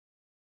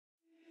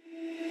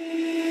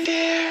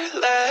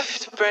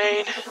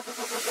brain.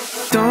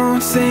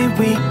 Don't say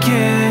we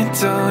can't,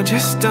 oh,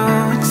 just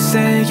don't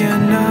say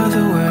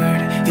another word.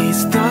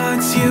 These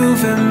thoughts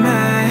you've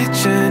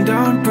imagined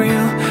aren't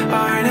real,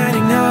 aren't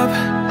adding up.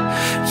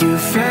 You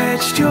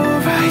fetched your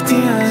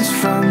ideas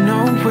from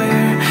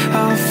nowhere,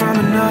 all from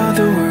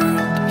another world.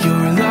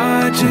 Your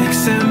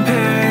logic's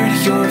impaired,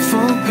 your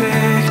full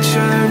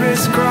picture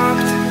is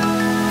cropped.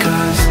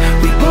 Cause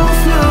we both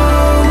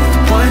know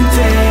one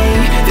day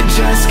they're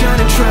just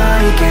gonna try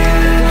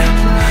again.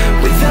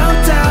 Without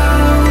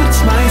doubt,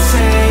 might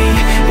say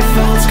if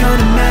all's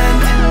gonna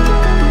mend.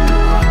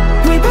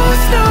 We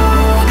both know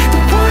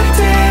that one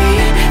day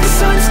the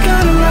sun's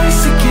gonna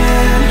rise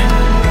again.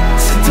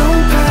 So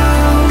don't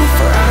pout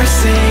for our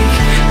sake,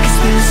 cause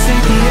this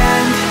ain't the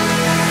end.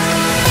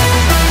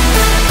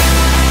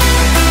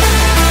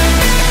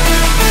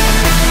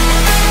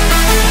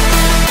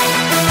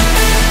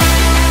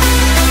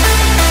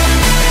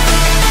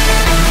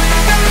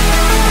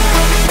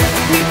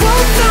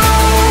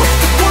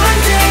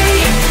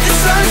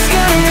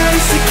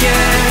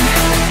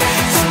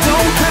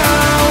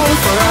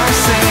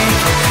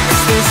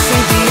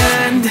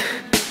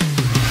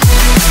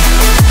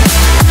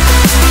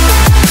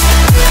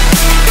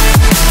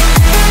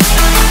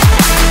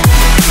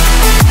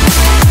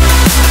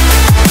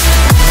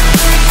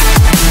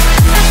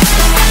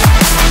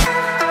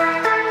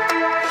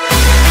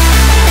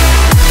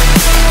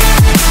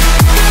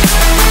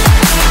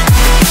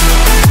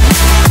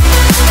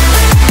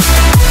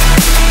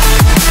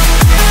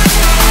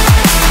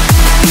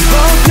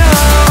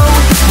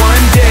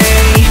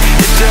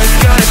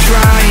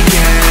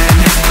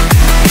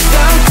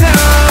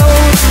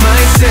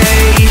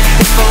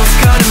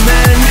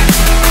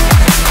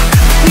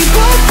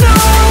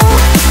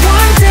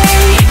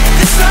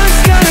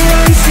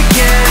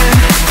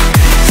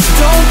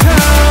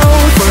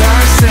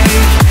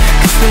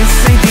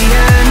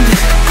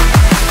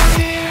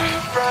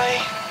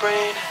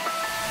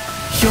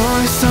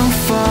 You're so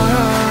far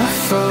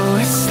off, oh,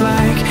 it's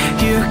like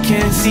you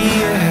can't see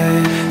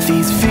ahead.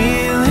 These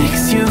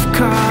feelings you've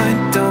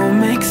caught don't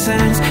make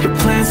sense, your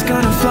plan's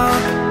gonna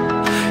flop.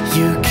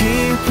 You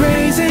keep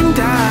raising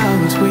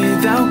doubts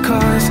without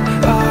cause,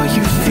 all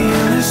you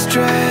feel is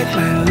dread.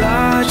 My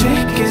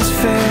logic is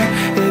fair,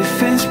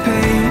 if it's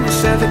pain,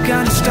 it's ever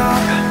gonna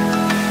stop.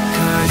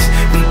 Cause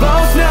we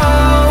both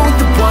know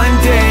that one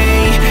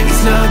day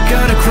he's not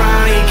gonna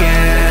cry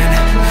again.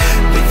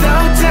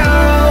 Without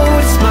doubt,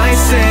 might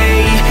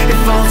say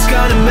if all's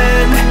gonna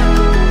mend.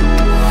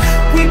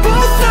 We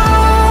both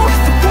know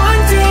that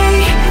one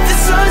day the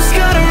sun's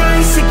gonna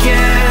rise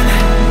again.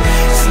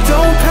 So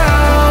don't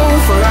pout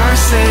for our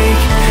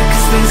sake,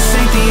 cause this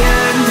ain't the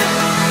end.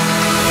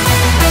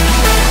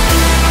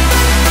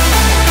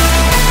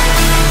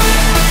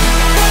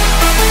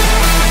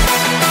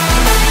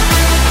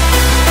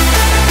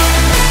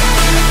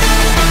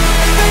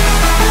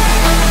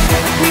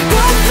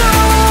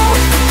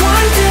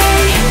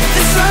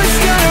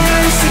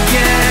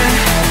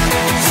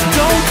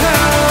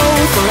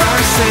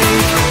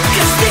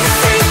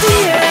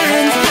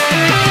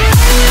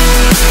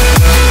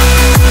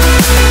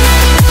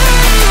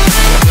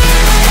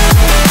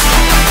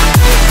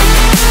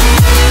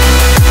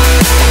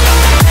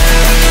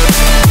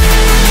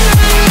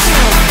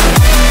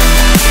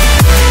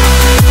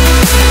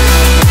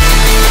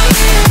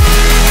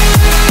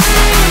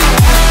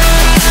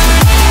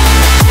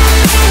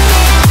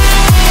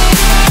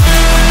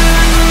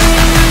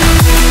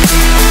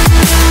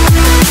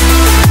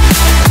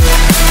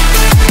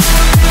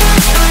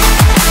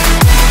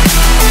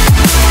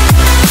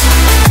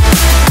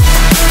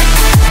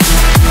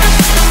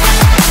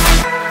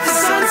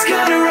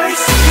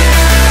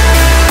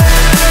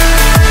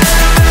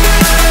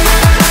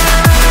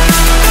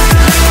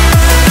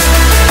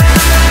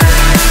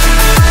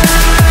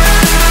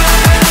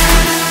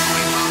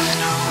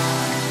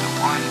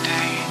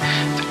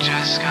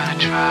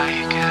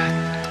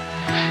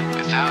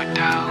 Without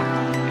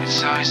doubt,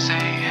 it's our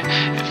say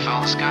if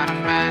all's gonna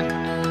mend.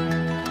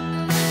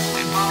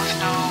 We both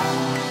know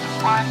that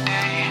one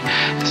day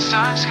the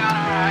sun's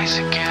gonna rise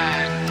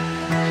again.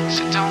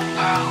 So don't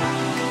pout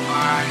for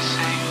our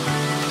sake,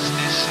 'cause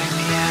this ain't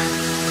the end.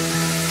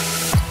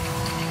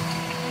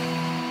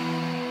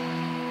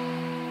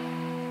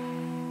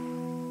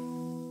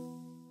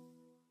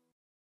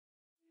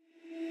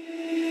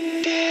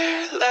 Dear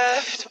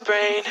left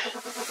brain.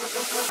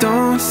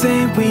 Don't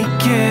say we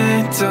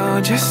can't, oh,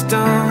 just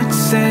don't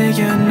say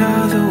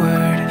another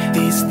word.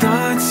 These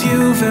thoughts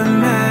you've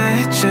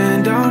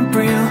imagined aren't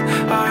real,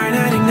 aren't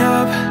adding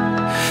up.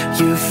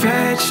 You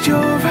fetched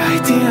your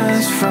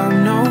ideas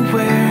from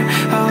nowhere,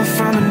 all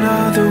from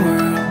another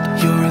world.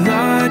 Your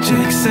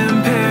logic's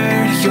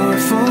impaired, your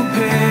full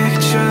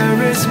picture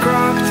is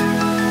cropped.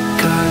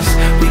 Cause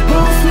we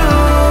both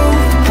know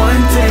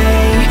one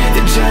day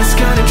they're just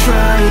gonna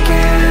try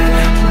again.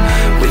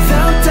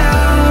 Without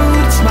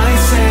doubt,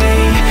 might say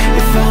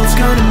if all's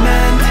gonna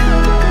mend.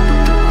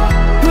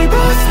 We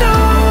both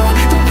know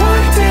that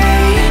one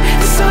day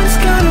the sun's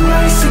gonna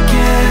rise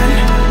again.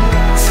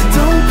 So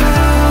don't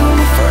pout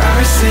for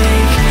our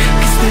sake,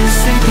 'cause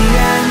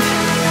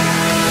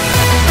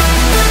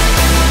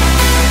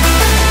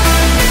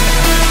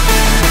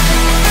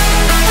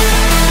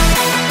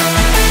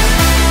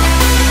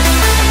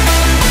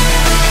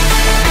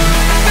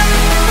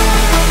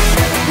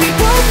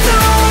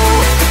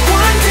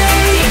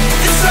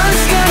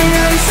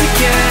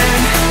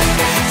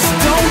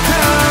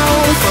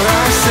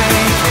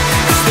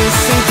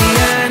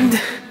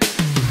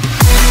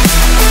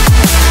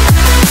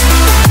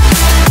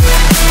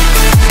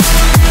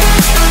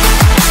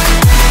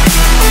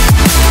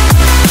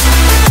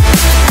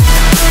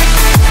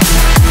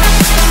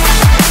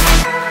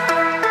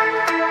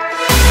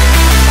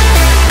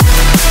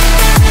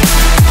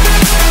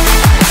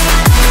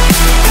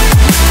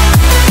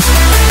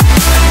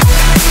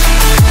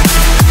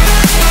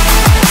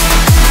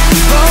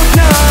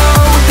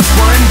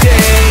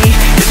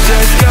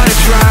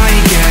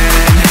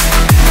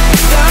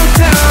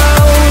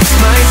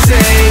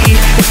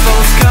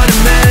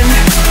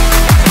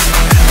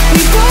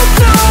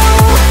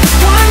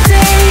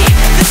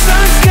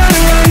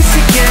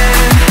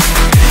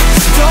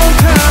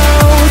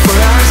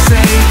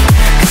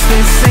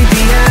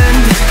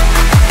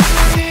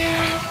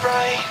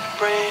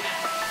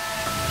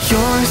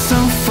You're so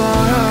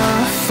far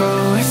off,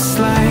 oh, it's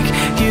like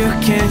you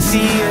can't see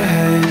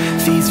ahead.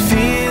 These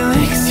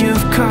feelings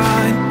you've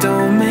caught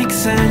don't make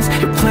sense.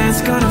 Your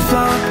plan's gonna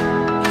flop.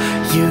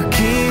 You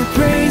keep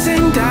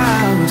raising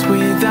doubts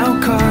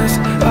without cause.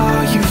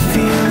 All you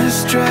feel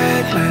is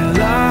dread. My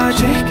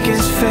logic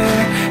is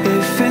fair.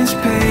 If it's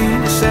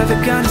pain, it's ever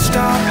gonna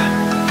stop.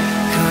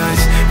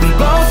 Cause we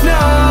both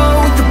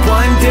know that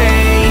one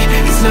day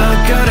he's not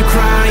gonna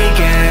cry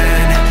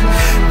again.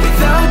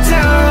 Without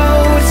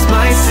doubt, it's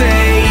my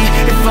say,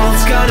 if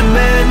all's gonna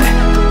mend.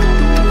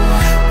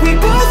 We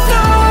both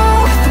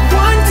know that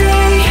one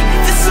day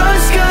the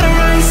sun's gonna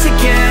rise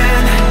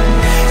again.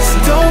 So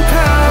don't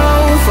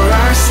pout for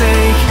our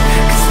sake,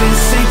 cause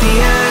this ain't the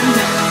end.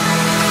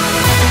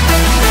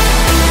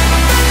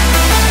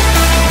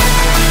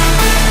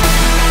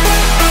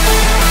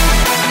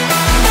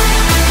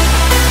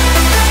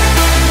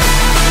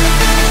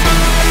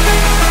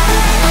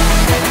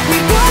 We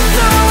both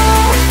know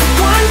that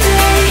one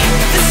day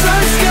the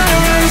sun's gonna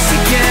rise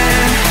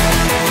again.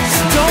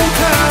 So don't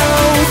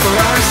pout for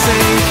our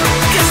sake,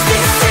 cause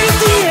this ain't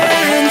the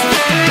end.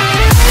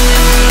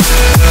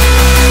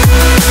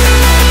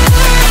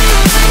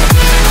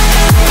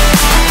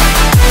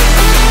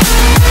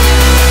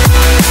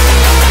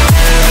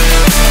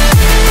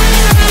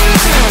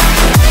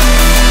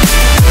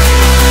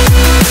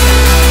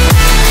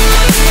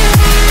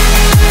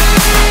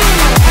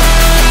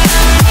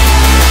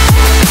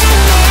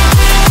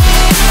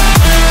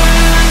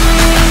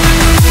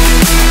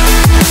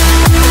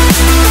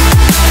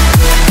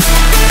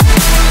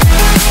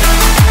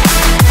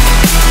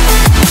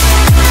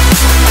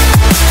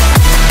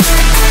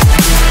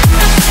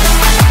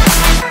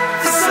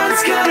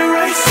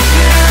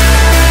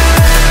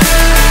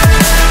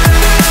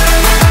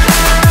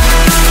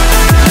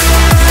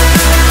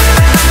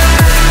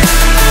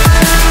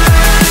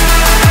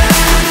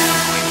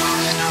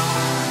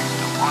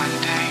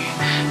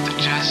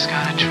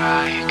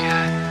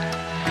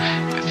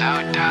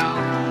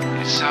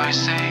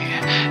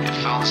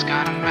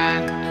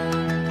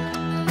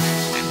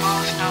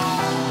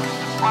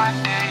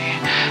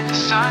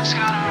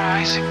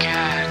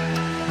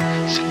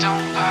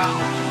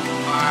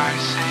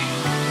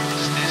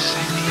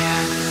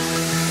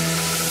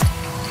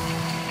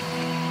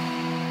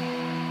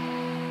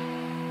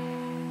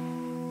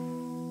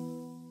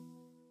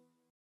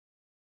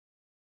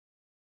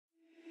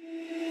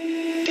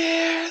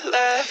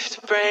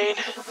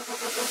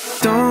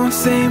 Don't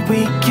say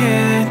we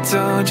can't,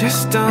 oh,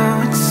 just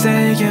don't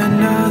say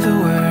another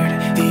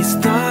word. These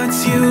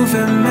thoughts you've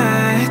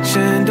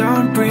imagined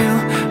aren't real,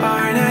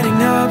 aren't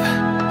adding up.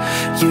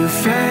 You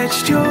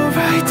fetched your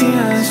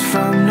ideas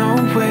from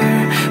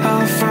nowhere,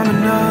 all from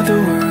another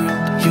world.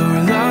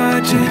 Your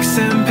logic's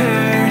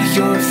impaired,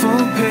 your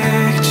full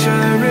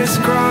picture is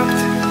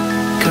cropped.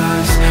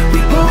 Cause we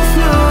both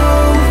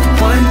know that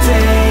one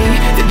day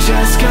they're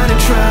just gonna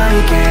try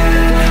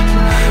again.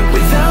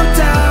 Without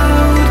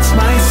doubt, it's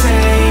my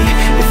say,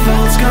 if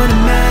all's gonna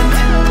mend.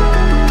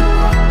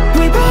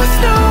 We both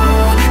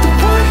know that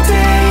one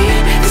day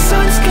the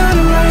sun's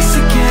gonna rise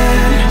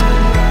again.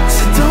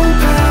 So don't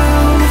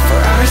pout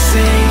for our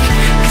sake,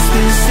 cause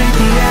this ain't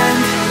the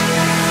end.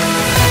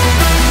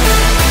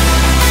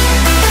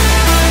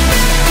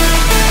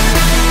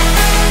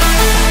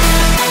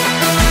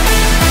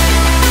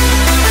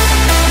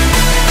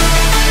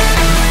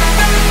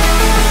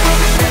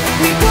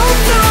 We both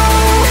know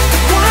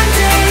that one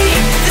day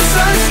the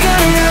sun's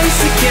gonna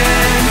rise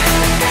again.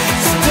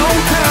 So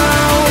don't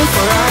pout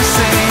for our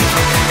sake,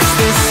 cause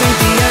this ain't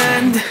the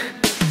end.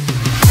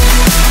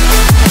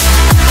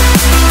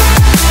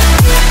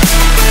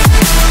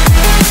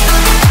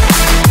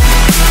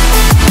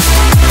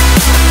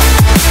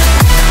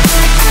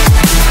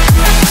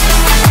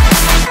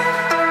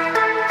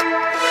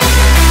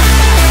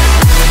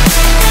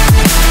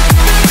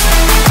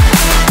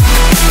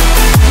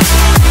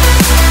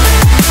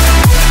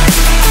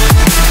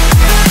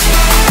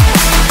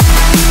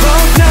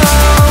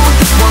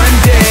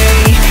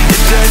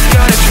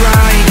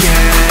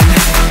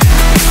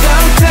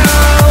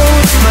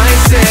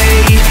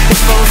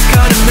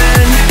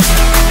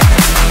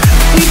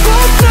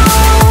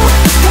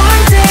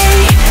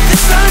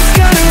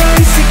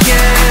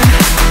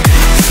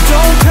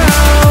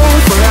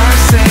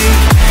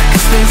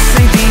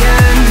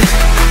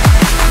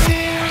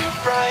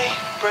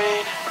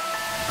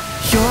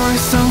 You're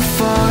so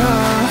far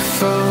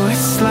off, oh,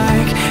 it's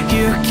like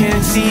you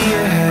can't see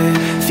ahead.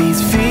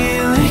 These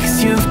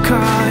feelings you've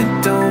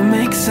caught don't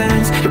make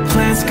sense. Your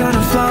plan's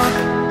gonna flop.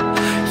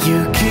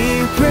 You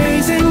keep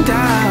raising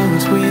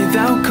doubts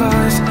without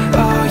cause.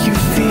 All you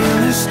feel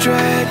is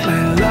dread.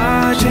 My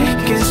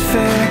logic is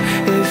fair.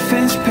 If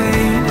it's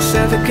pain, it's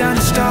ever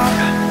gonna stop.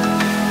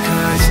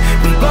 Cause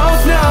we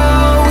both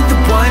know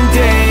that one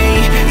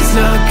day he's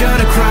not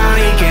gonna cry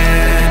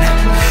again.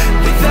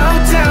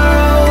 Without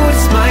doubt,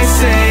 it's my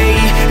say,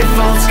 if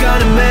all's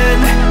gonna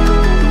mend.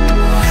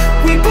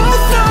 We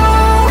both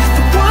know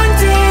that one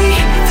day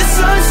the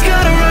sun's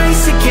gonna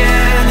rise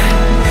again.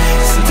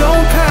 So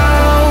don't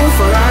pout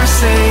for our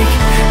sake,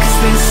 cause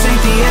this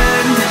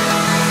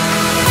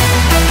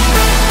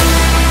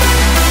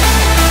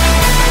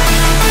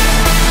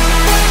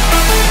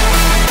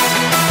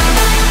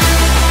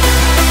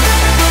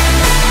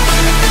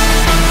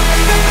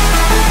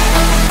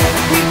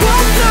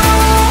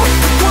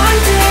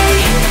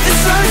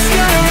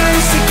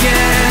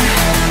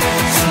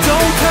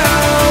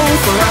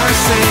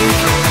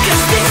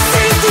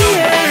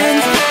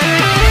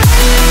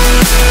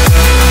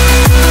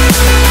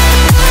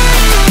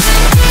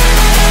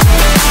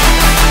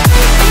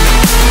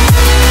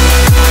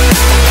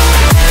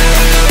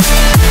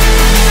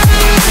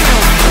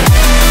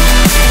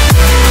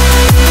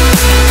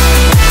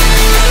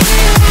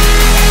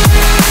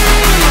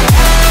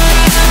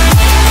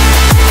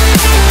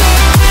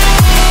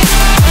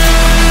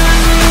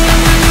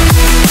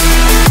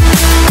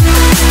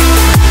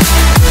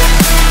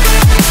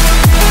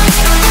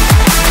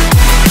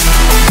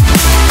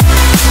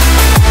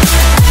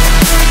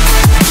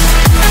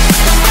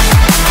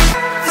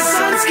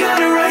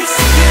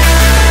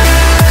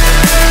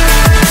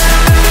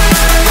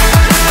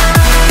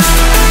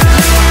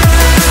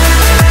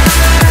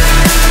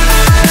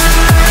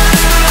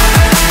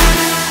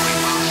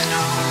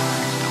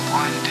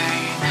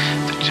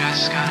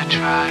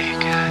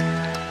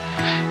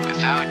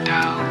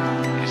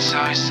it's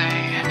hard to say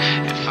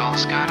if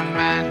all's gonna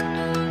mend.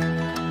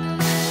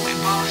 We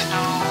both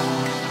know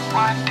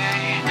one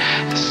day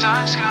the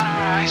sun's gonna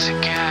rise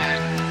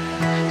again.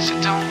 So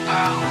don't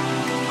pout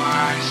for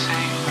our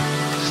sake,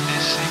 'cause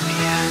this ain't the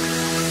end.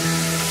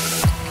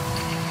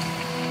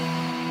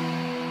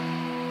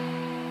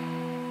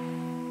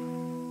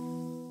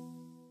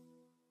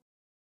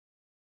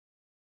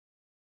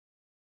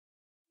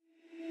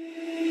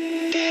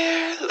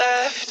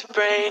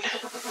 Brain.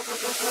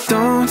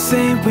 Don't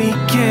say we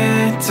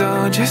can't,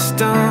 oh just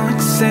don't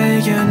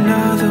say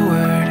another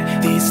word.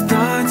 These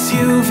thoughts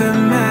you've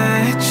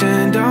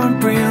imagined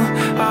aren't real,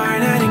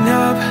 aren't adding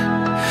up.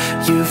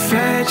 You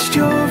fetched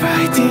your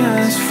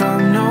ideas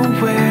from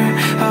nowhere,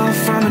 all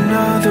from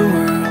another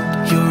world.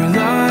 Your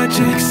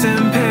logic's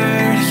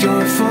impaired,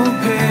 your full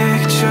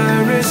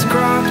picture is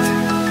cropped.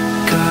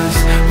 'Cause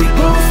we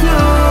both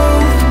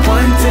know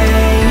one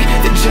day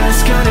they're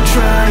just gonna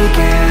try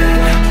again.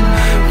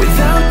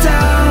 Without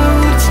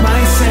doubt,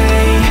 might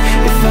say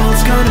if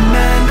all's gonna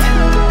mend.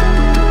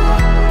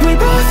 We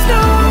both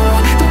know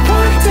that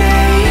one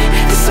day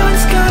the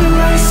sun's gonna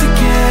rise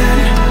again.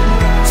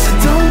 So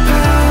don't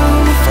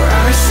pout for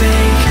our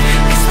sake,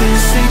 'cause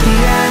this ain't the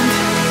end.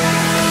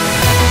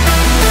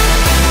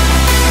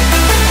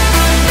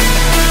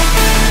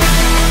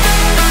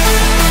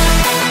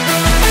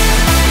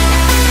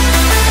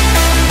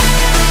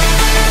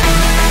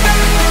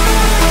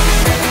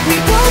 We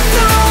both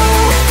know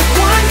that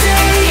one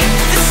day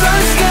the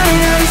sun's gonna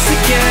rise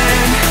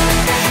again.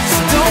 So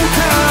don't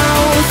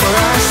pout for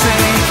our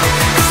sake,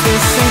 'cause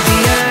this ain't the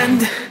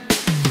end.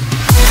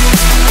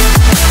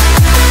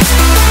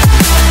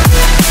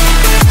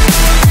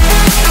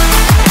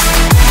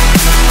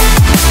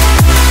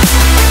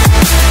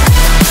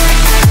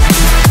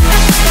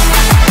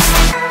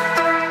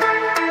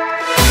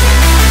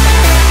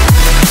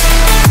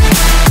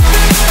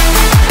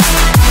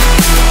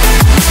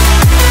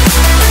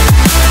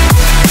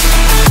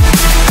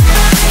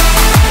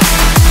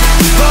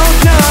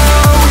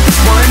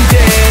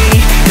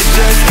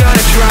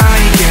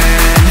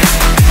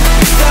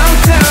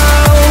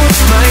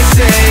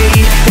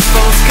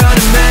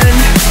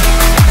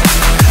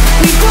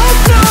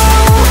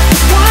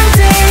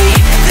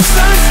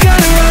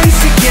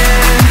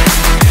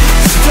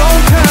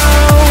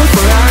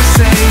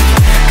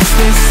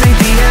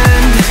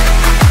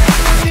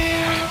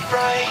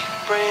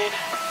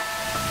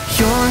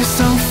 You're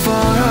so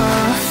far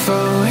off,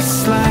 oh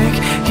it's like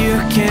you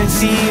can't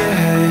see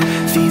ahead.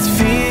 These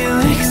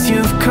feelings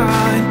you've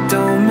caught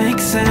don't make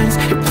sense,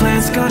 your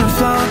plan's gonna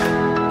flop.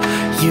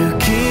 You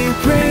keep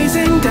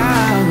raising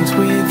doubts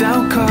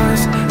without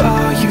cause,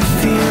 all you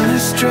feel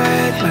is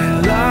dread. My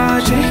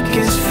logic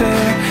is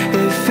fair,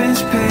 if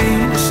it's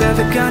pain, it's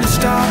ever gonna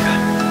stop.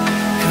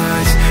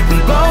 'Cause we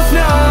both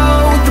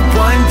know that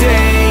one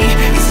day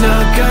he's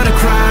not gonna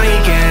cry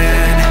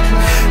again.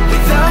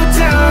 Without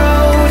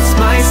doubt,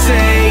 might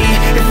say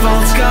if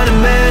all's gonna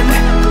mend.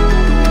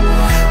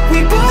 We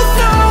both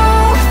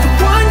know that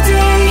one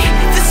day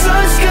the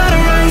sun's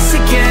gonna rise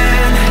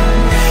again.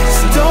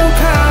 So don't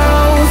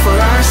pout for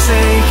our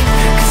sake,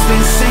 'cause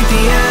this ain't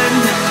the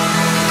end.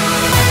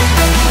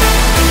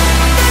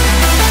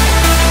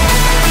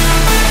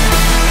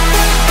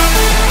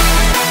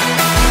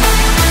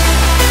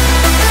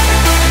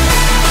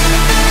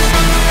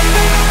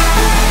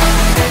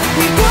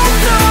 We both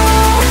know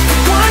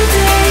that one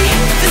day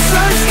the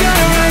sun's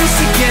gonna rise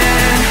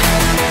again.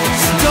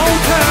 So don't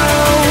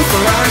pout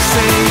for our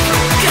sake,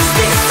 'cause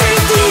this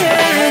ain't the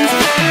end.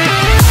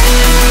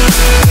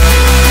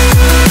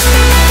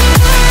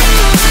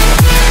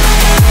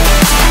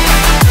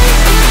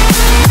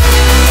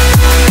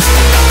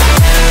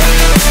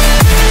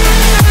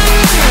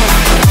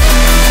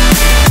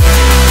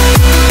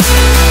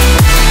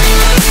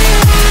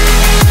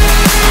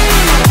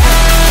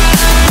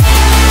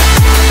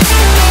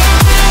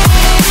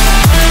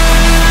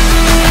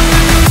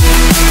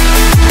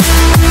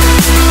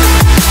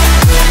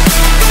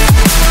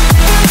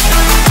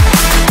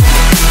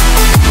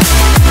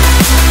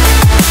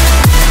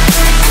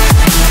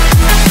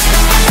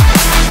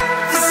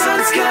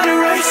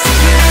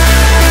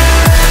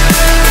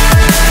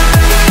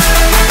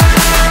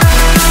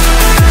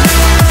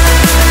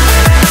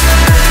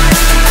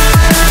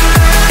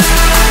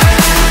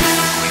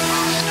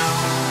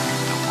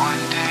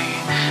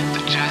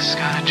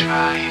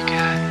 Try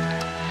again.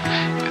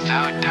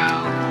 Without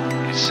doubt,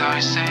 it's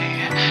hard to say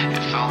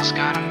if all's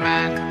gonna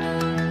mend.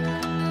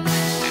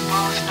 We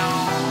both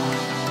know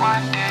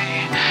one day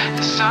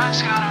the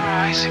sun's gonna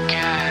rise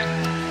again.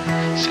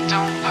 So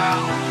don't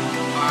pout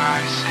for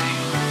our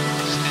sake,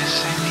 'cause this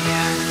ain't the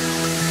end.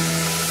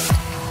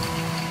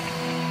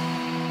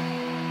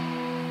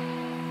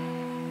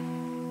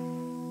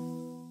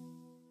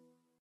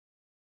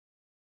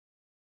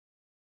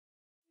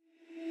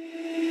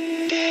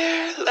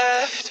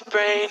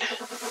 Brain.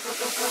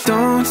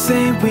 Don't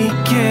say we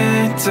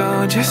can't,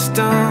 oh just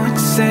don't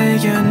say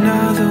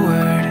another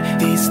word.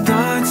 These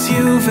thoughts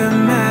you've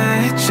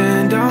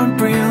imagined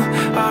aren't real,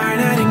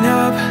 aren't adding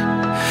up.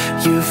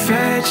 You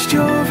fetched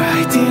your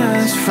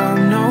ideas from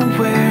nowhere.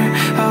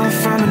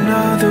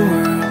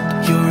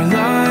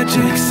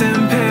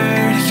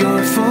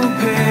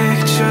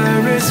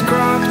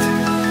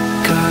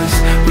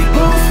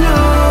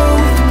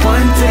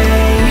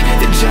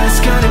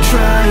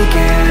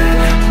 again.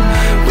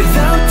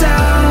 Without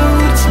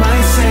doubt,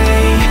 might say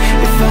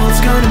if all's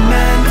gonna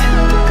mend.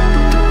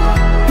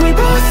 We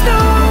both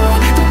know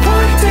that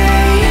one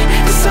day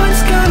the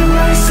sun's gonna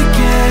rise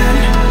again.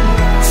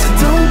 So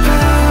don't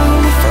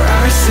pout for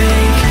our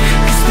sake,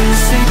 'cause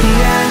this ain't the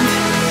end.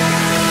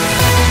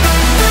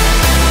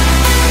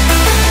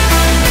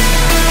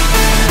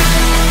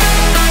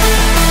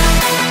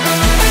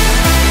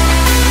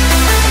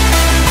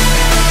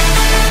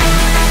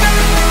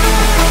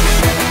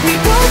 We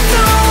both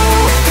know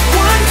that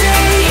one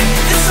day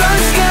the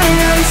sun's gonna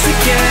rise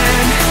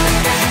again.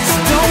 So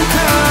don't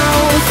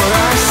pout for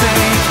our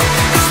sake,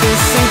 'cause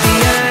this ain't the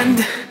end.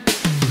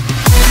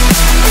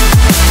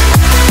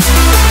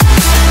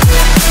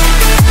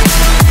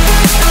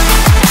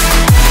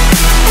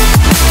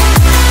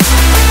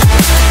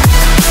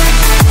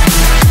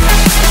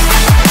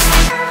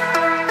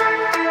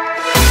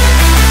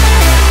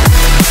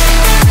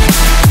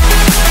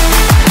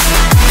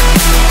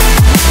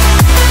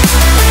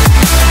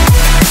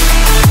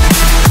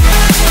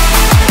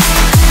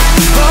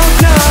 We both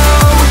know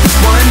that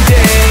one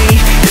day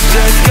it's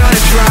just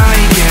gonna try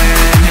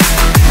again.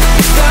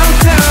 Without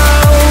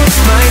doubt,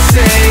 might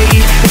say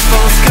if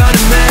all's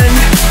gonna mend.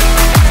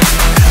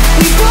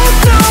 We both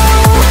know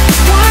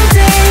that one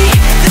day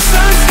the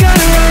sun's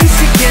gonna rise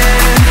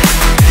again.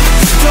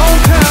 So don't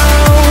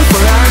pout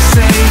for our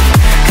sake,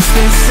 'cause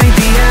this ain't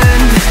the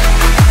end.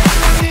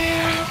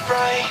 Dear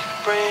bright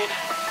brain,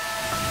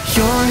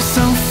 you're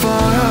so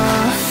far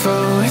off,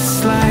 oh it's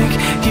like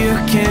you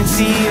can't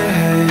see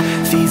ahead.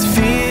 These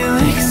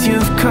feelings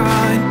you've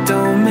caught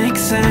don't make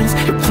sense.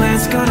 Your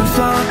plan's gonna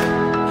flop.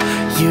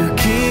 You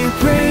keep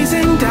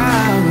raising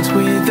doubts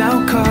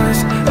without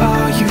cause.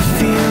 All you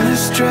feel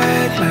is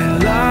dread. My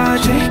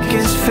logic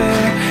is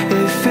fair.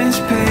 If it's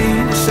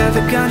pain, it's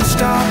ever gonna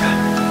stop.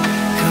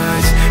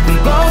 'Cause we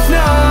both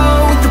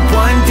know that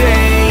one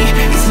day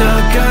he's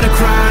not gonna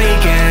cry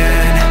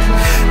again.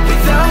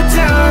 Without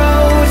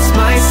doubt,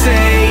 might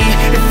say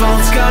if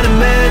all's gonna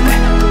mend.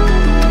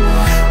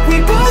 We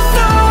both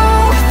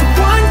know that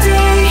one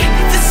day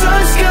the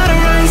sun's gonna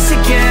rise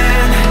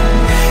again.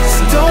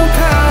 So don't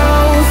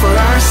pout for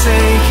our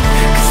sake,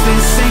 'cause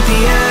this ain't the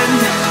end.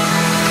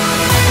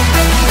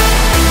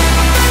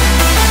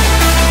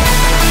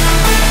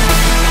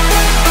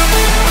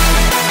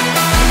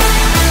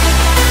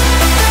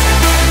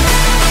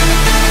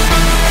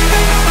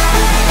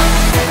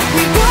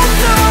 We both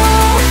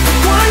know that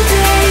one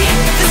day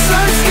the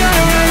sun's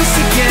gonna rise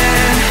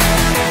again.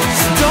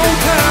 So don't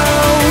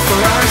pout for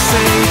our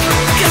sake,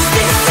 'cause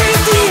this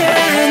ain't the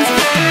end.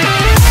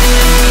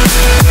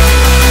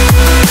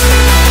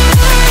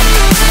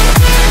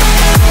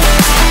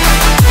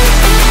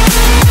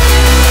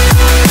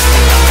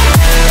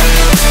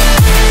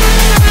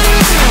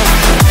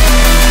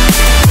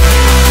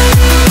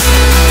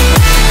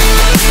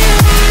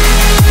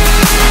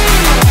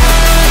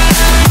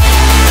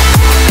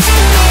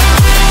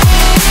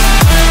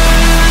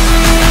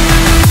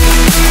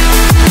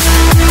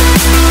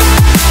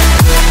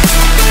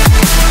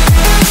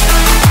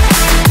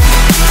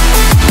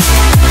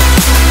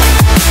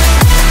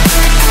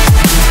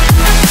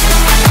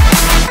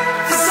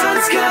 The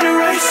sun's gonna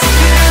rise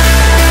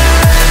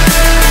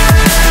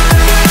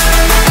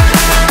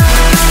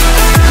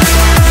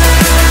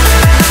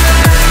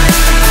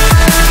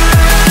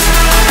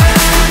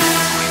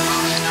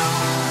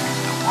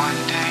one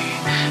day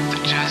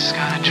they're just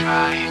gonna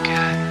try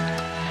again.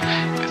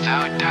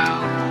 Without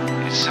doubt,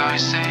 it's our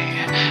say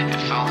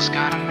if all's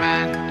gonna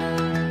mend.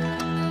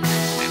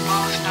 We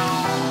both know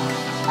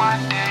that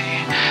one day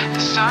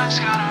the sun's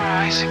gonna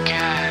rise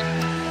again.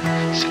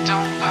 So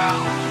don't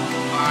pout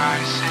for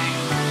our sake,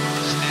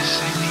 'cause this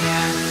ain't the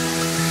end.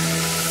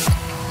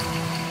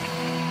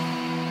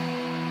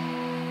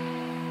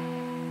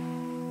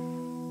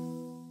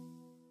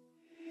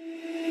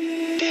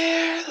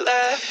 Dear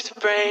left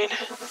brain,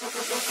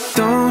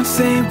 don't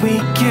say we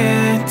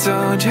can't,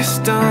 oh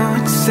just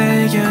don't say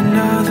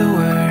another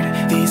word.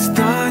 These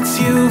thoughts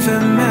you've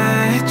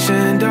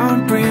imagined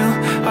aren't real,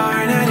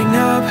 aren't adding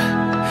up.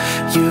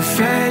 You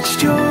fetched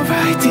your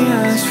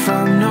ideas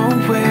from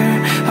nowhere,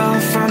 all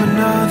from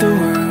another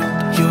world.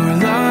 Your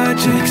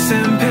logic's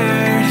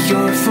impaired,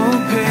 your full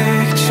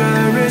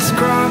picture is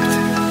cropped.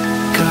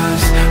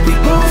 'Cause we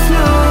both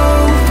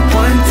know that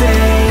one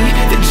day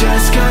they're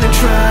just gonna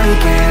try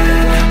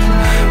again.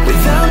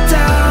 Without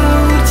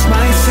doubt,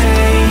 might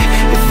say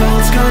if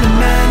all's gonna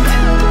mend.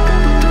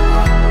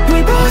 We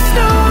both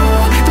know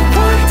that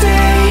one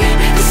day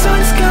the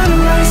sun's gonna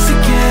rise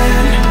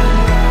again.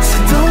 So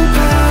don't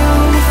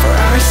pout for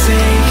our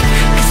sake,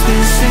 'cause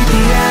this ain't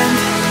the end.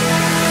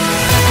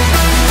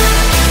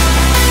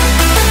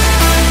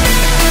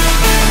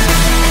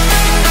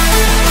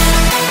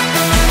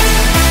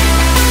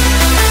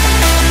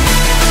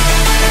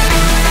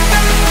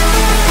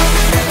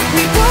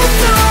 We both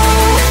know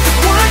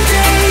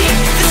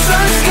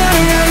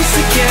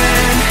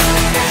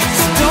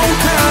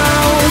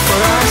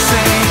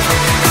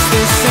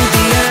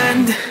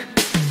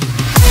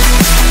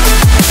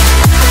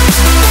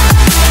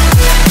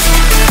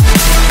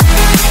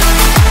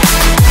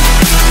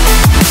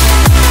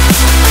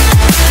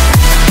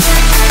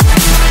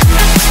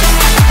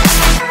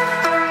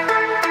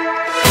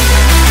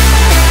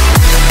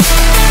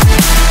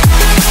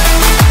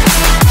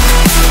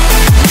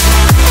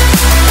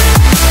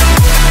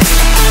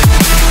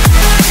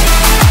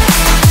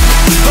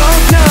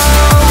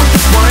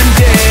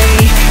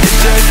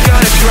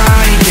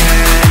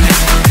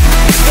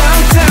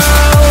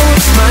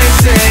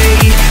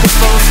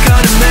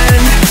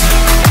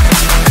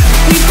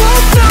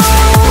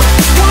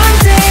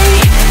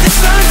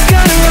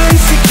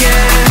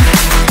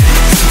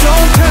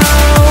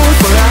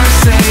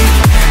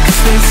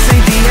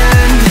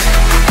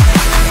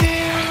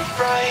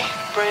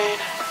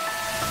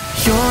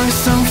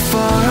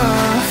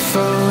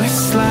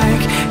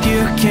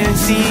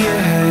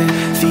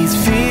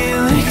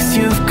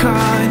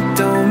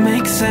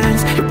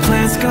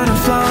gonna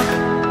flop.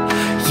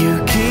 You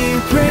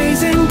keep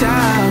raising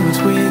doubts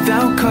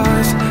without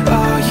cause.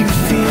 All you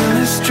feel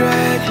is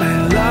dread.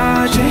 My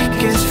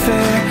logic is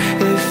fair.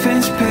 If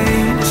it's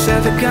pain, it's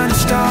ever gonna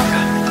stop.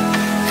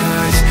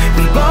 Cause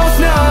we both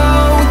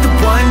know that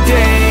one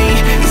day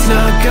he's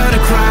not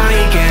gonna cry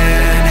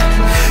again.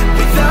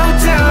 Without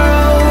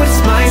doubt, it's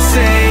my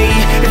say,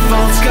 if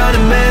all's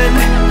gonna mend.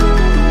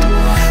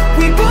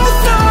 We both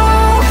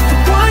know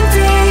that one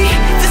day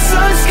the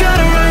sun's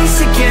gonna rise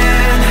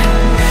again.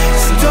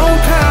 So don't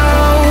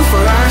pout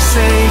for our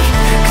sake,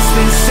 cause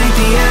this ain't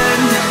the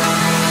end.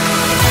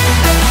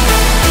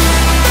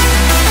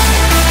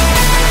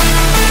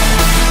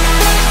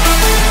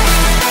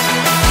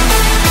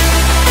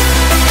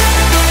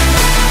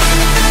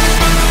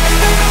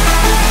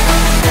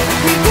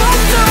 We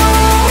both know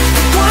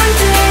that one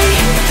day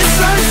the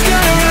sun's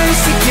gonna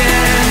rise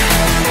again.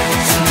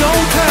 So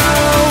don't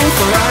pout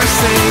for our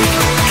sake,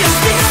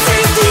 cause this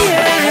ain't the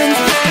end.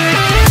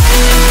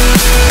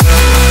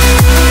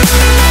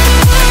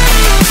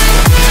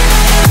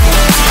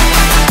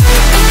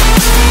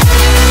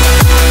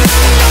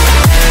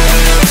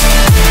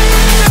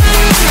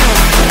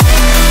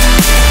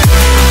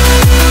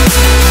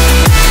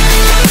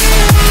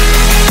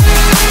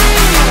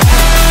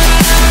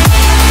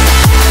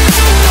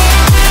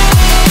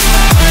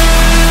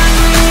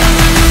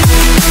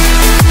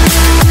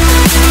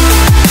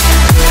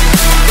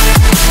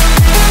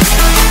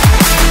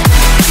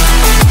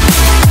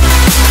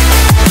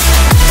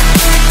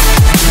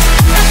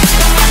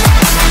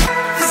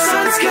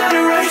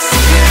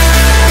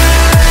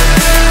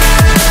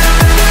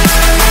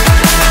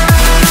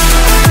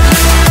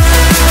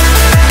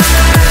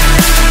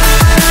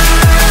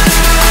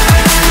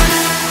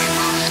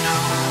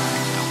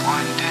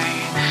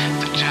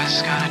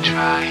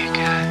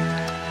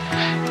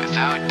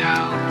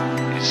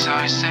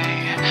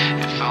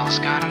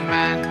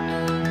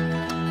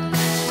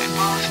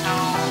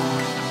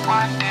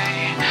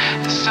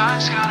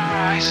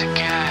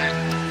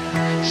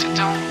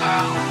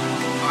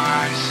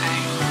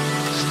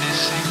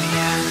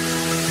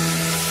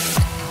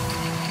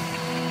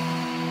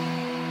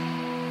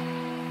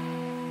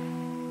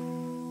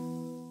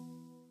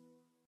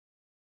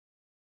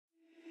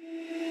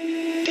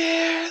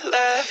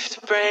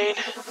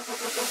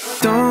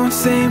 Don't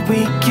say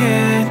we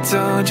can't,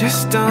 oh,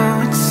 just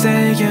don't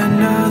say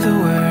another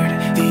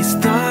word. These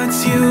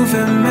thoughts you've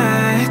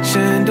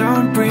imagined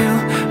aren't real,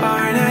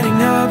 aren't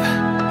adding up.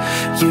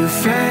 You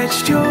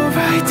fetched your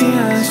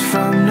ideas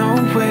from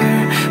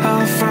nowhere,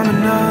 all from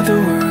another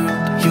world.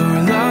 Your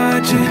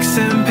logic's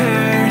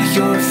impaired,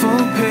 your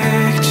full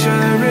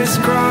picture is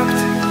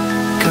cropped.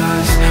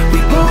 Cause we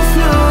both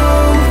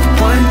know that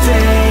one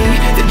day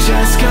they're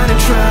just gonna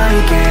try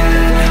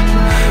again.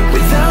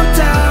 Without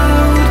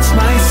doubt, it's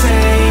my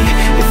say,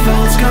 if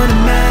all's gonna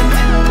mend.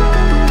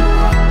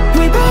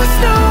 We both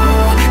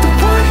know that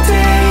one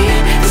day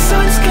the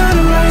sun's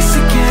gonna rise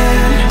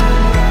again.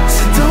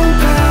 So don't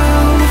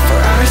pout for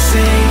our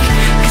sake,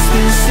 cause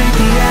this ain't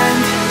the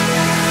end.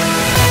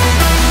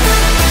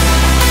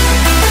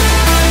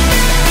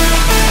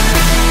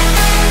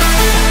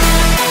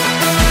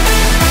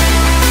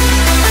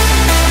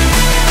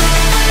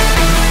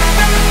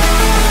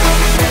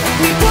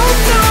 We both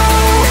know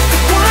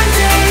that one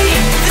day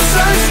the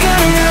sun's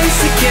gonna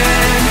rise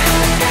again.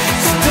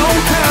 So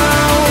don't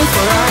pout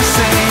for our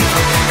sake,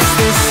 cause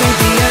this ain't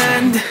the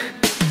end.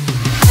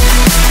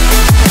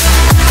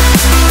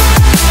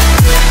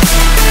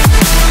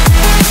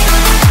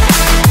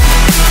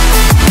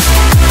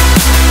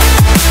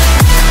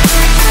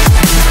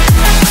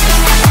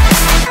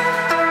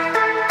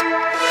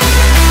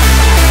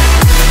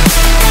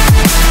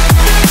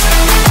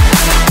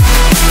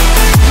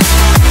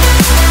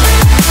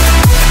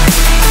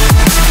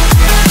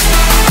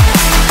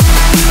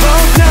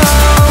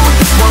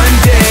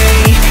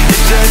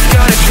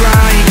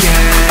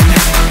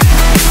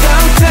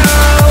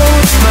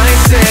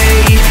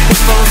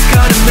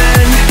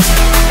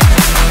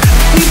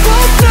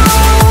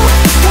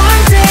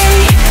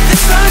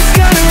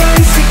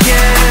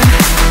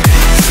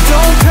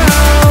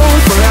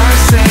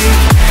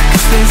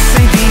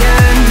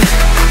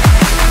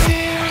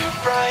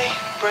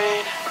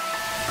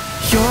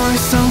 You're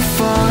so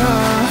far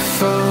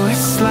off, oh,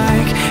 it's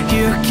like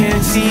you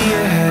can't see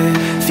ahead.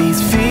 These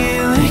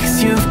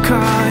feelings you've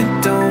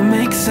caught don't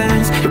make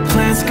sense, your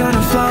plan's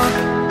gonna flop.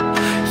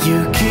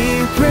 You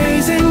keep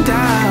raising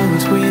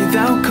doubts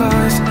without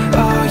cause.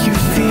 All you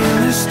feel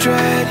is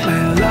dread.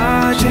 My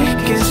logic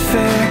is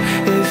fair.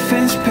 If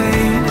it's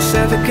pain, it's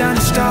ever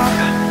gonna stop.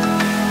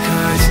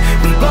 Cause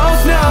we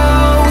both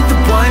know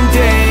that one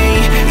day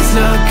he's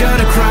not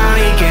gonna cry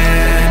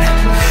again.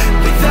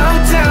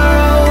 Without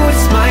doubt,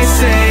 it's my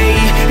say,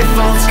 if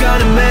all's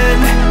gonna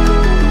mend.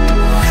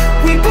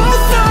 We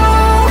both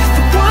know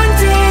that one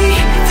day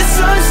the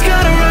sun's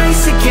gonna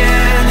rise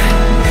again.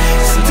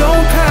 So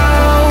don't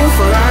pout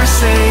for our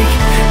sake,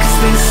 cause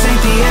this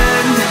ain't the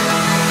end.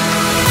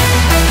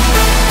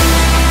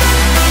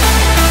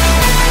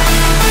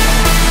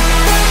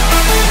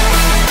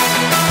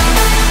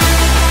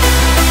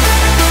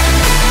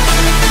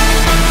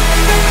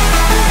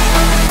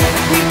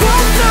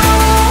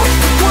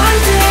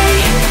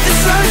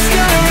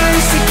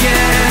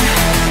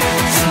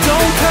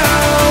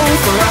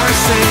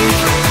 sake,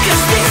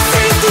 'cause this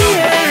ain't the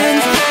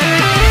end.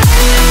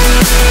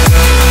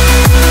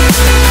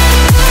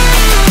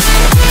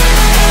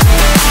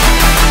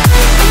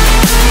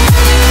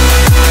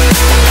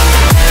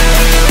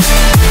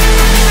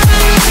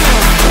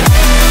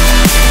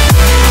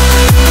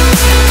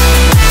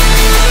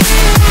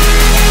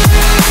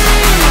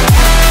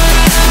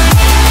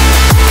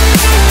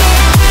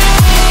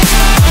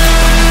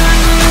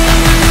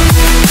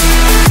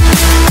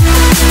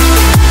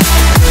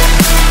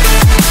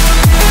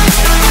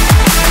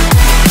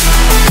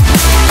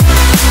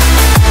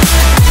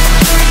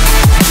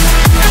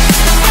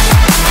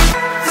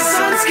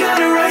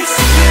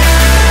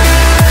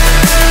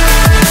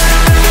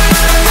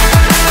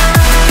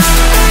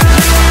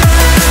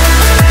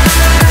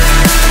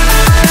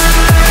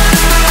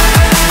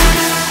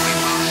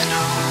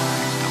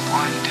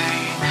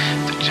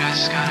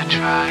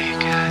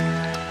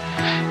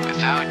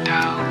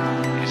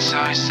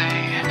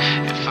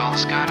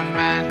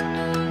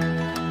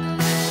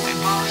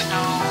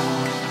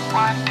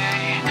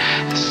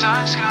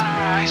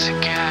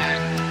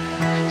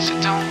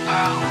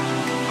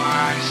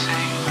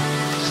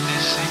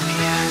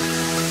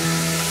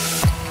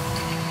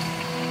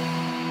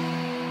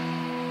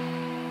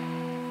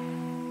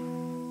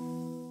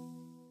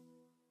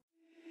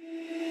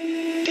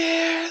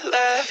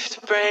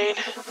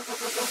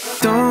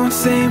 Don't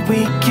say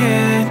we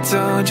can't,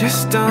 oh,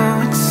 just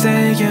don't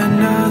say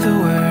another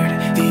word.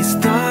 These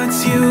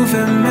thoughts you've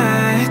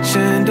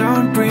imagined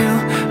aren't real,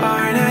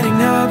 aren't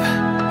adding up.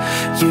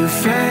 You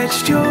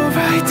fetched your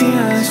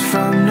ideas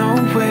from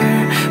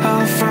nowhere,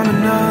 all from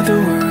another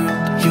world.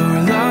 Your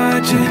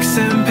logic's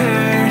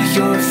impaired,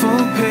 your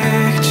full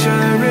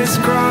picture is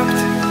cropped.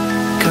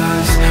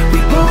 'Cause we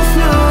both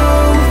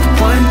know that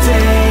one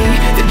day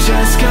they're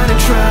just gonna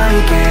try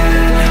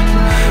again.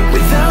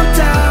 Without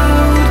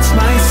doubt,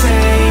 might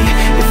say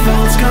if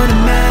all's gonna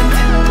mend.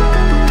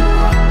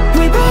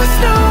 We both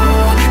know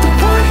that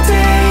one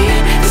day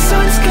the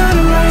sun's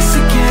gonna rise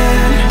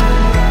again.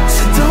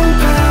 So don't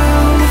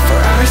pout for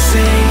our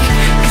sake,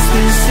 'cause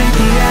this ain't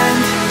the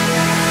end.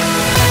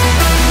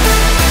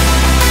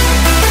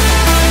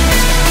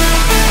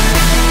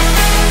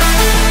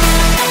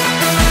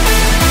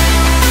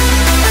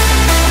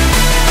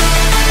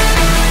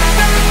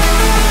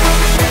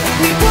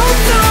 We both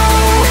know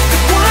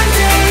that one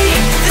day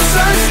the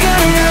sun's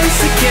gonna rise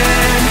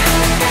again.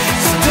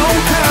 So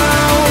don't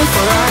pout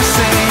for our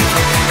sake,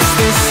 'cause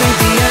this ain't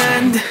the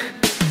end.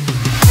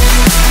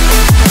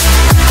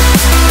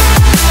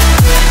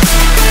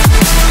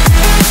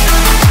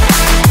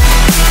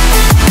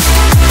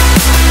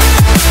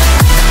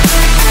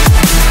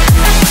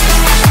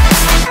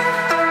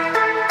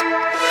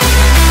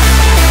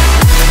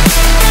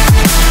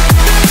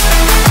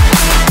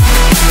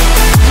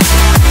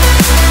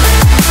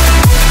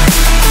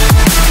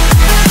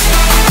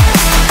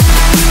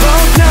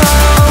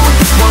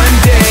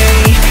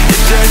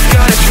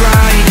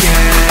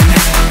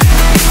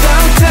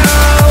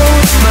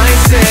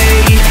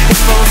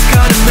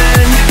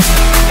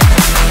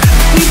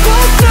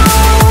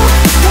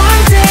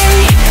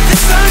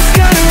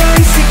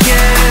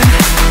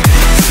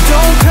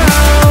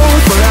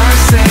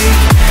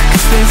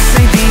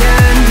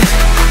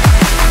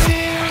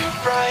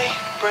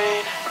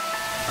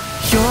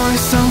 You're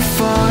so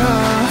far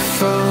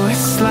off, oh,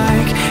 it's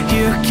like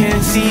you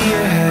can't see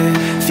ahead.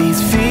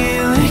 These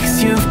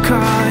feelings you've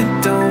caught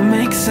don't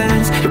make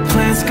sense, your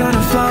plan's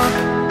gonna flop.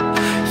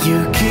 You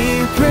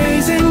keep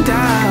raising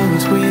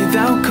doubts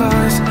without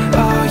cause,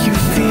 all you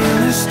feel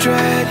is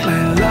dread.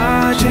 My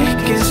logic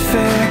is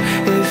fair,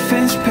 if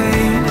it's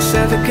pain, it's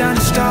ever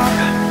gonna stop.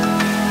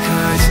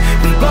 'Cause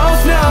we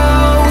both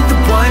know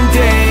that one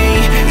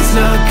day he's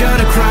not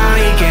gonna cry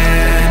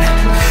again.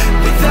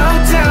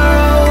 Without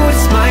doubt,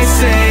 might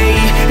say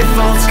if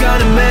all's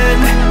gonna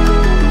mend.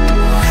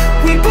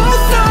 We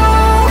both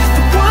know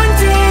that one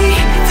day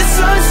the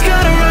sun's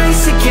gonna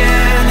rise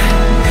again.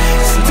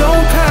 So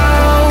don't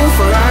pout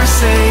for our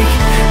sake,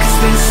 'cause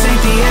this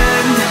ain't the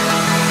end.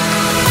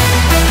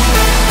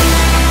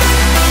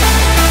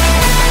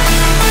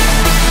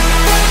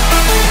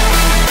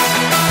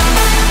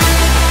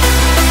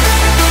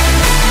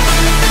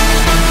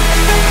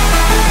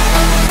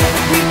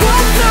 We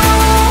both know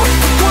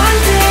that one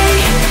day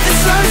the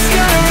sun's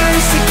gonna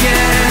rise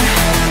again.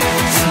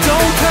 So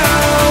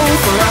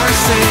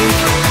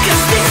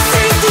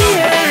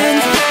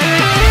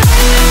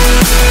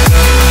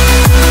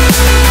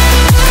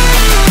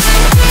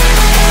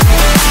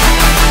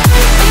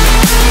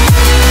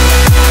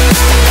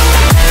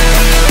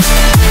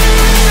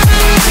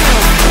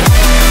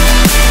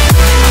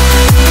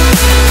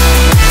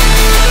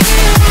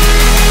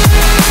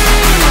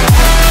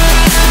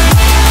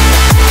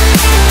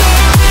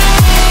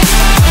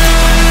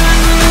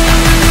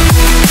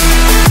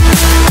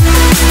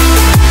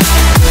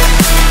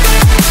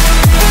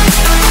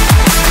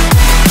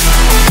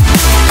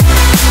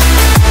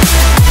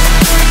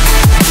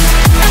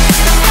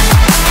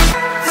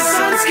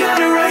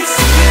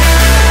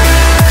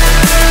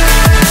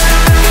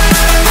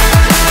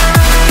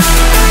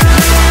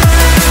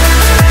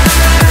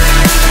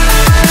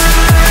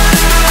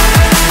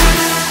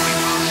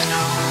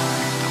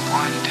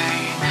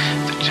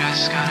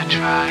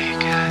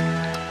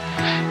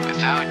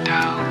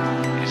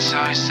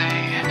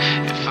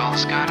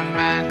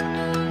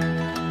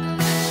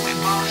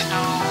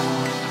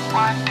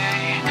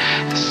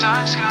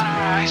sun's gonna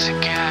rise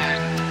again.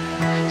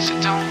 So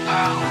don't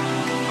pout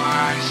or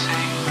I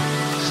say,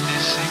 'cause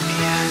this ain't the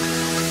end.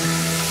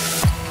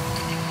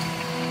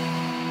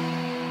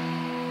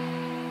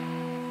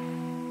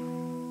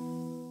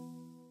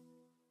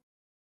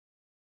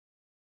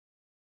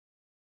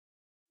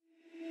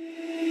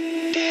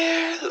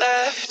 Dear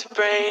left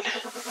brain,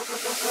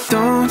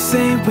 don't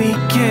say we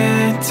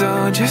can't,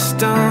 oh just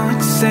don't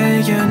say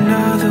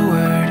another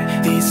word.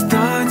 These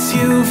thoughts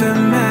you've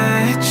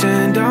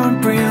imagined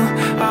aren't real,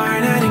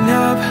 aren't adding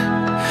up.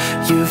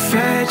 You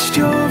fetched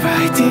your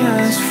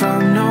ideas from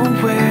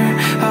nowhere,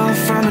 all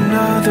from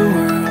another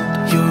world.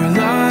 Your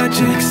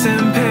logic's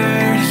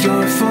impaired,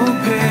 your full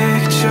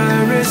picture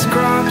is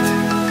cropped.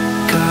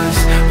 'Cause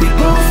we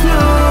both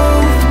know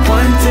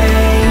one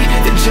day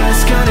they're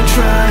just gonna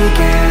try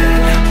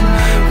again.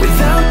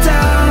 Without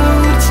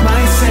doubt,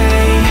 might say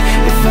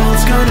if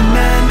all's gonna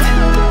mend.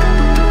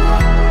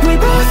 We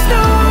both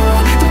know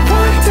that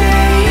one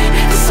day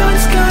the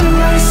sun's gonna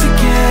rise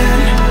again.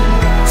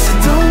 So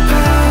don't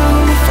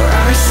pout for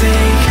our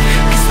sake,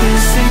 'cause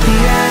this ain't the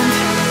end.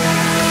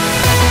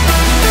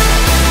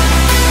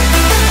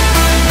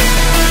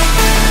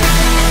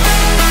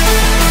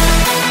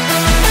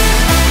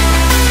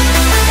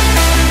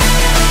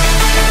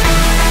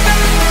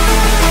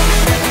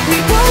 We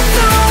both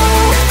know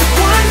that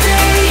one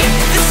day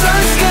the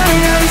sun's gonna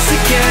rise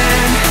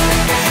again.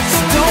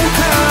 So don't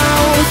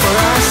pout for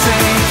our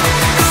sake,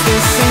 'cause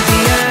this ain't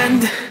the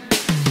end.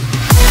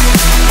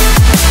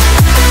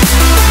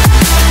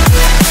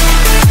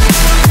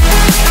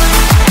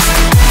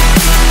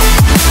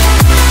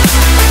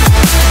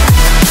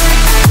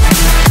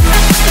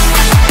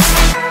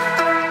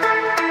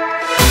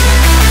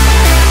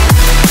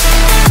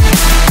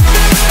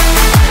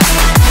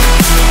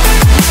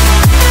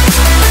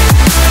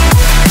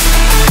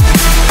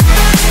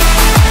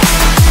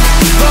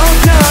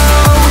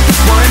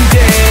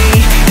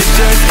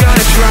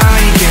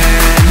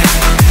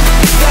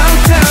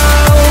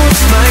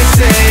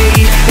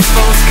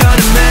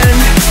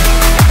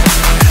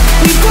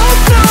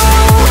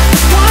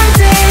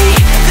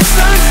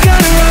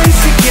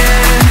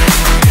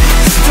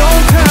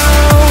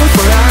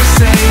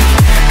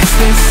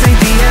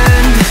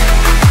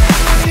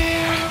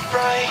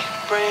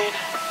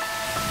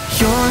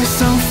 You're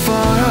so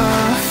far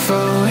off,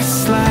 oh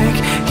it's like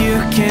you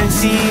can't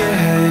see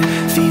ahead.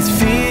 These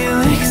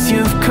feelings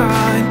you've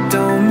caught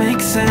don't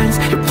make sense,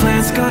 your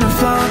plan's gonna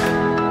flop.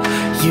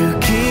 You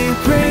keep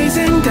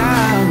raising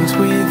doubts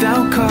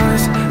without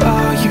cause,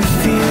 all you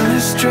feel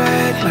is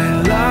dread. My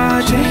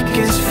logic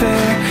is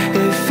fair,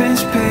 if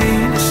it's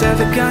pain, it's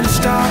ever gonna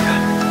stop.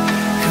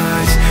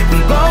 'Cause we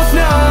both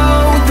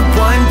know that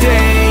one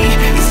day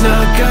he's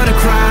not gonna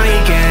cry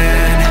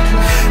again.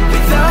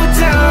 Without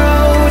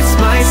doubt,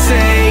 might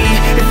say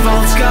if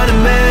all's gonna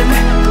mend.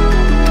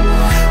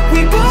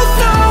 We both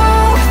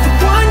know that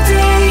one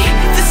day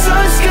the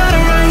sun's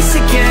gonna rise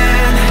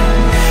again.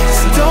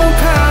 So don't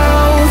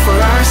pout for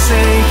our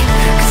sake,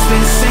 'cause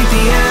this ain't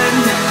the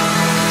end.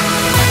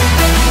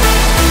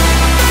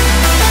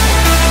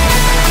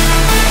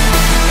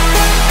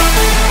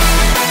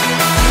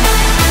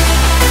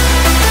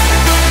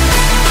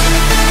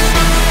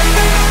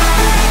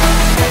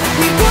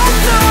 We both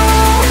know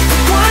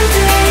that one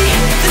day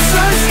the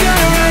sun's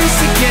gonna rise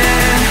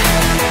again.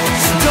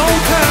 So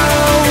don't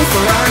pout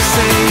for our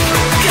sake,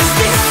 'cause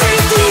this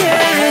ain't the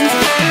end.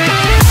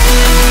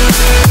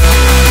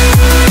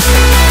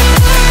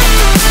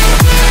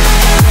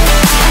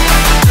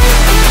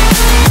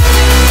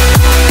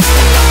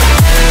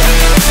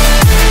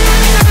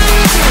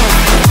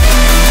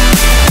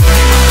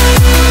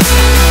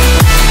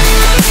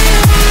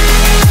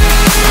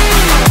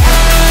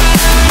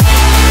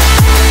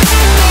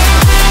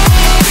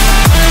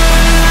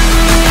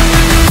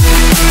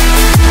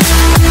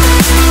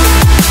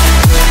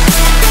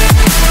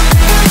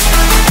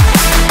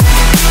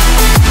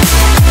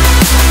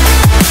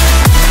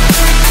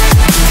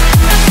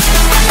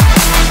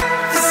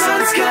 The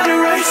sun's gonna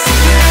rise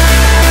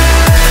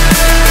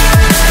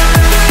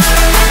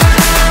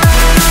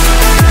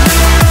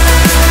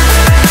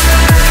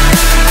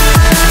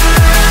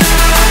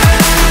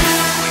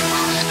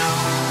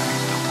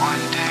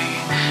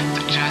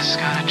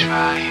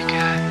try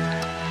again.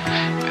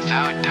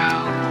 Without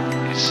doubt,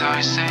 it's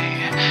our say,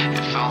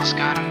 if all's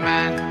gonna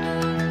mend.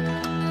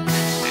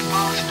 We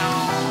both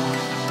know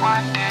that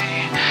one day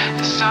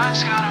the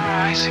sun's gonna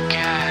rise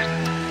again.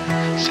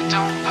 So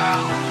don't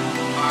pout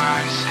or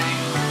I say,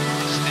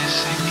 'cause this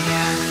ain't the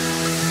end.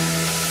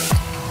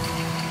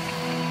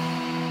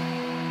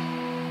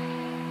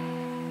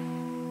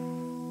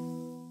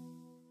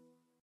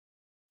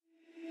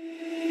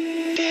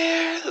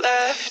 Dear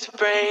left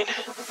brain,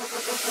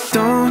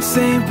 don't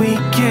say we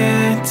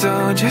can't,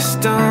 oh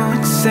just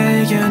don't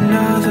say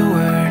another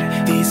word.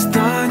 These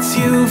thoughts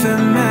you've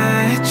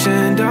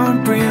imagined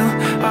aren't real,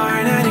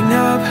 aren't adding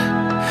up.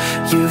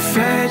 You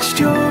fetched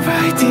your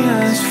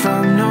ideas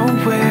from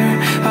nowhere,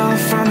 all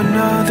from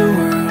another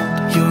world.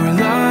 Your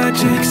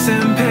logic's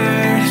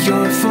impaired,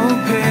 your full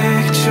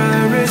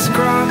picture is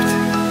cropped.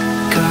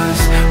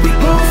 'Cause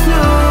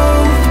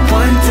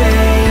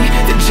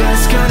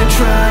gonna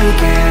try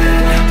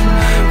again.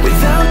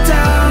 Without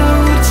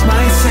doubt,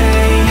 might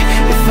say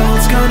if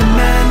all's gonna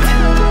mend.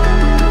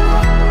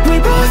 We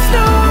both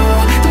know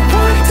that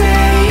one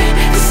day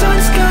the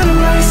sun's gonna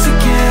rise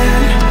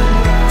again.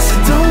 So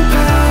don't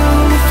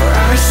pout for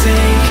our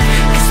sake,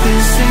 'cause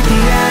this ain't the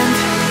end.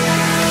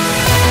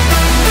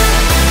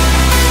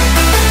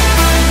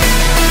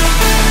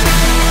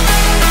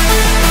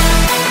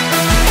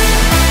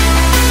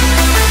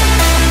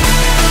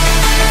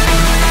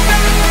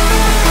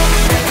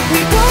 We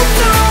both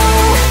know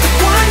that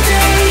one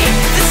day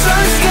the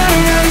sun's gonna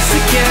rise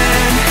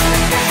again.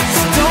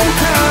 So don't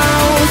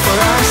pout for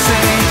our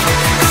sake,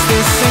 'cause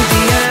this ain't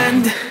the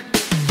end.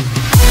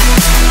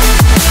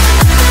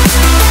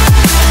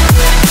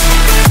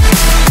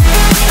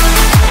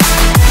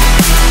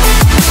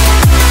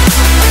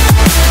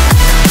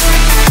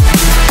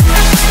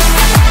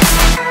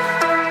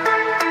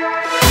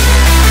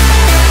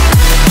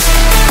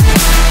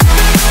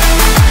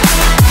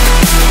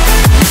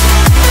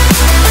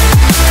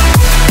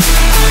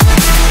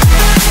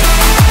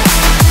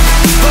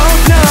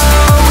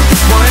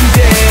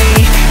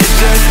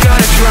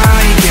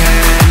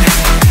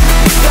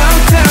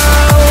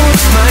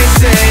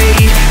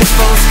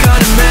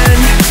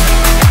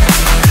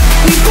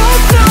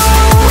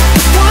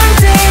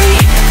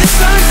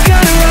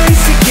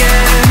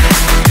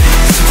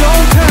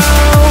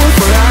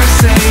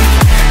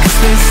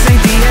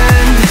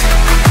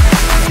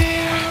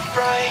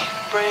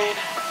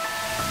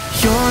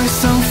 You're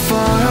so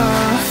far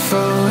off,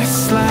 oh,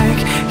 it's like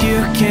you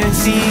can't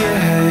see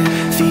ahead.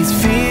 These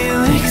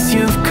feelings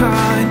you've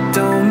caught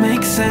don't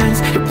make sense.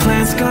 Your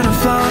plan's gonna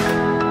flop.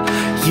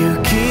 You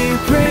keep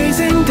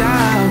raising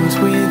doubts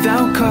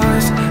without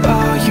cause.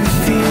 All you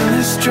feel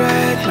is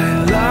dread. My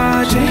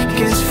logic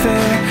is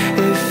fair.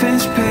 If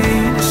it's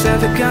pain, it's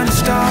ever gonna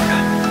stop.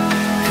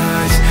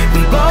 'Cause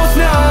we both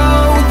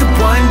know that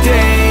one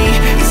day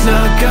he's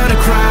not gonna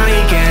cry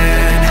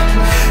again.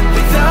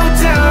 Without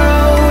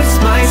doubt,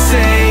 might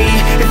say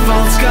if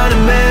all's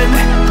gonna mend.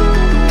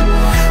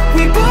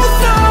 We both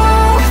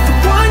know that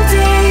one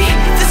day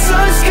the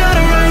sun's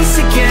gonna rise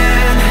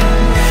again.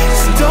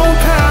 So don't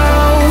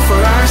pout for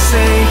our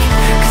sake,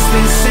 'cause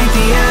this ain't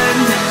the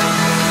end.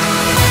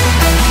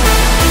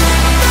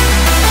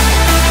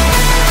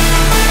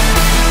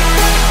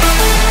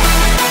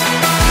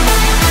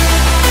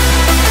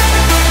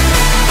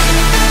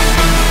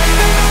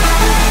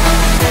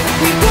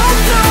 We both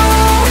know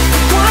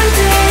one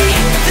day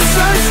the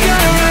sun's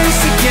gonna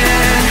rise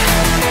again.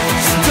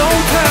 So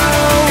don't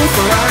pout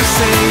for our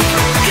sake,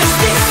 'cause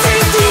this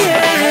ain't the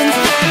end.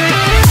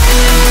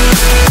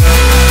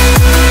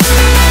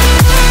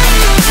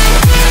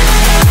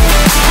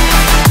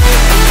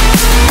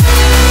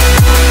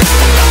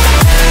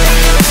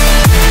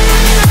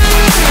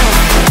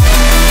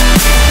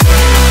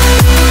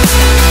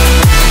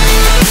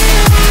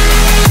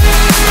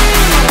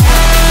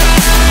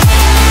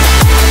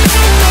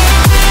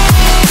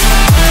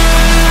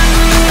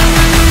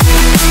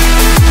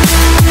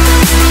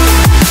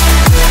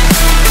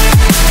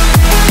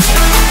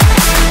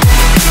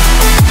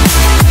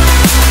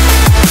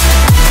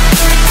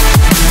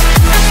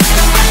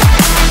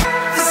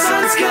 The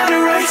sun's gonna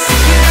rise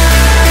again.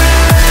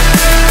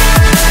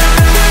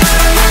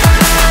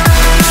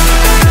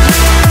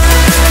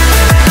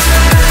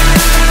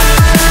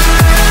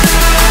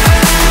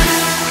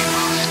 We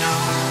both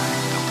know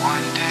that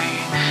one day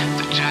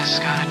they're just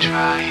gonna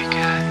try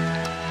again.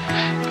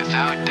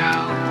 Without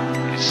doubt,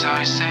 it's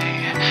our say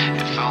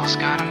if all's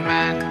gonna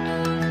mend.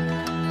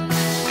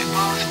 We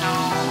both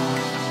know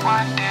that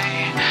one day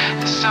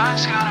the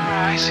sun's gonna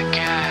rise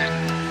again.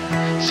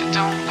 So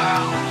don't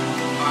pout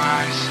for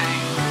our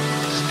sake,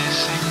 'cause this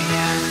ain't the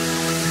end.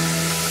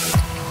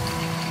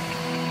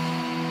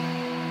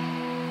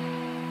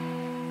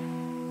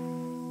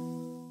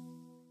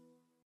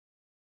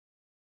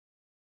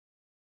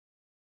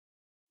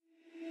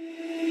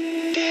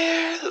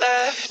 Dear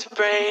left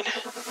brain,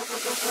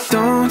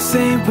 don't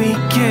say we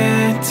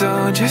can't,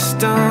 oh, just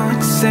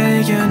don't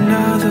say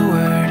another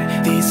word.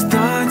 These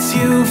thoughts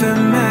you've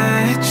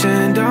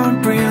imagined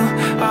aren't real,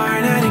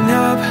 aren't adding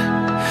up.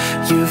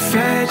 You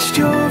fetched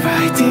your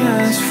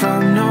ideas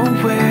from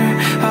nowhere,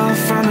 all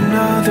from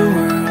another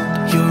world.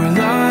 Your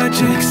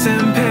logic's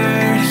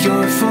impaired,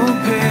 your full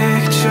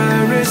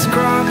picture is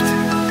cropped.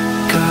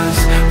 'Cause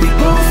we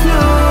both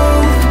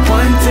know that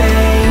one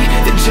day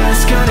they're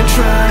just gonna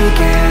try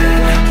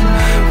again.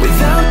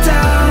 Without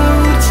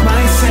doubt,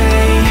 might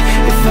say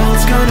if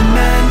all's gonna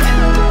mend.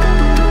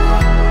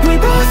 We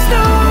both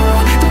know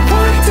that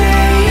one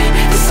day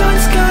the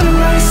sun's gonna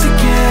rise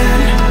again.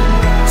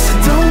 So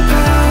don't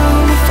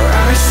pout for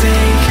our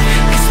sake,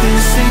 'cause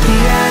this ain't the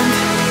end.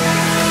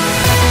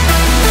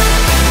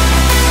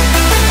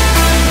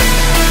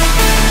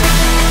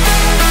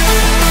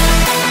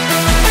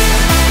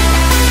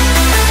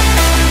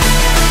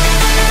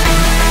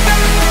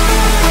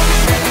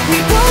 We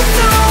both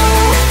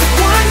know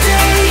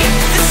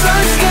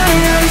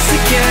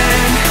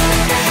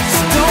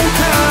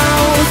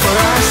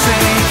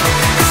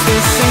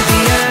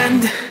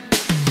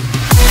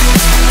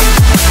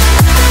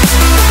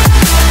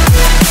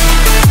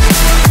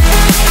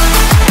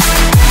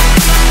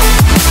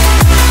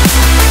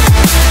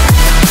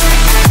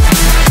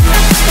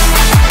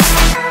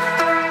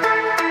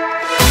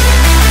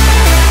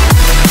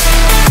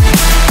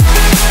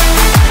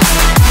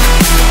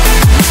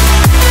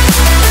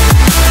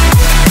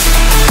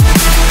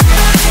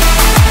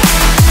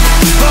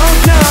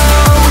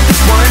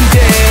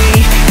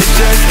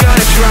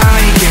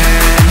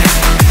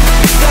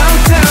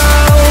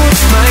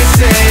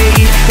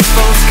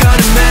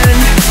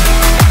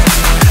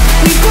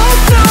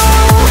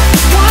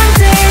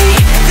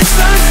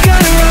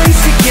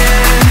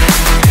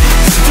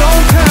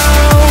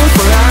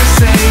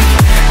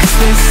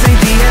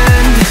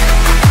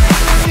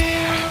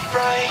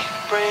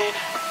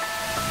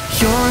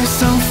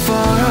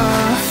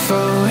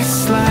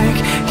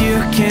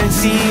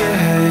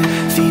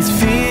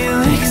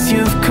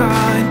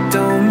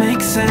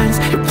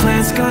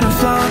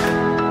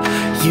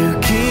You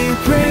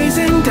keep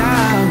raising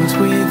doubts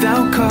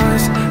without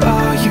cause.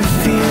 All you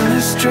feel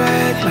is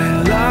dread.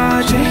 My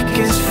logic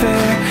is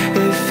fair.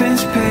 If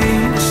it's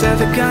pain, it's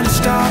ever gonna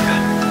stop.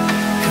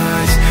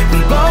 'Cause we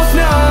both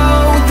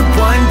know that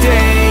one day